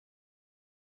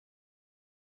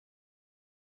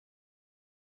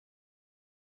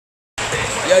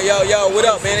Yo, what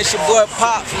up, man? It's your boy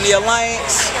Pop from the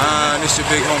Alliance. This your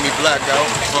big homie Blackout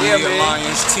from the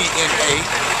Alliance, TNA.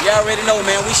 You already know,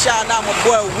 man. We shouting out my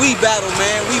boy We Battle,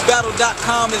 man.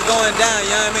 WeBattle.com is going down,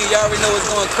 you know what I mean? Y'all already know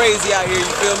it's going crazy out here,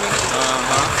 you feel me?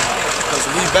 Because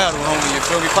We Battle, homie, you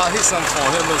feel me? Pop, hit something for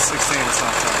him. Hit a little 16 or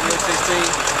something. Little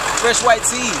 16. Fresh white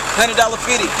tee, $100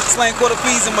 fitty, slang quarter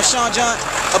peas in my Sean John,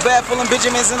 a bag full of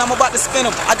Benjamins and I'm about to spin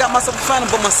them. I got myself a Phantom,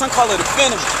 but my son call it a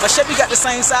Phantom. My Chevy got the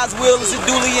same size wheel as a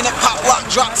dually and that pop lock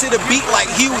drop to the beat like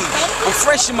Huey. I'm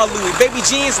fresh in my Louis, baby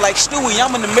jeans like Stewie.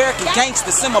 I'm an American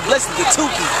gangster, send my blessings to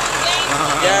Tukey.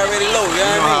 Y'all already low, you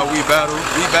know how we battle,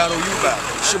 you battle.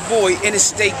 It's your boy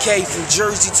Interstate K from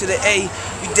Jersey to the A.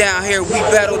 We down here,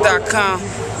 WeBattle.com.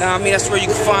 Now I mean that's where you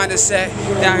can find us at.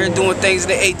 Down here doing things in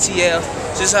the ATL.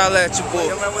 Just holla at your boy.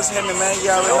 Yo, man, what's happening, man?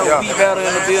 Y'all already know We Battle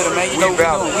in the building, man. You know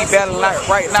what we doing. We battling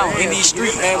right now in these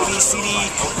streets, man, with these CDs,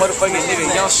 motherfucking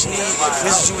niggas, Young Sneed,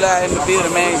 Mr. July in the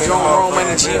building, man. Roman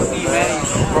and GLE, man.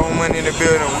 Roman in the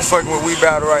building. We fucking with We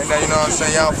Battle right now, you know what I'm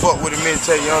saying? Y'all fuck with the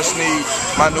meditate, Young Sneed.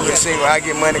 My new hit single, I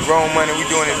Get Money, Grown Money. We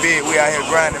doing it big. We out here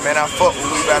grinding, man. I fuck with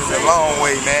We Battle the long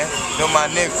way, man. Them my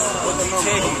niggas.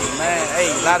 Man, hey,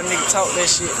 a lot of niggas talk that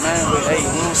shit, man, but hey,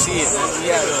 we don't see it, man.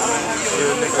 We out here, man.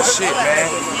 Real nigga shit, man.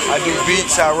 I do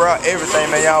beats, I rock everything,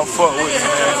 man. Y'all fuck with me,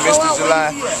 man. Mr. July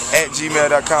at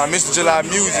gmail.com. Mr. July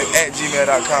Music at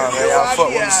gmail.com, man. Y'all fuck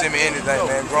with me, send me anything,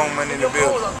 man. Grown Money in the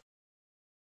building.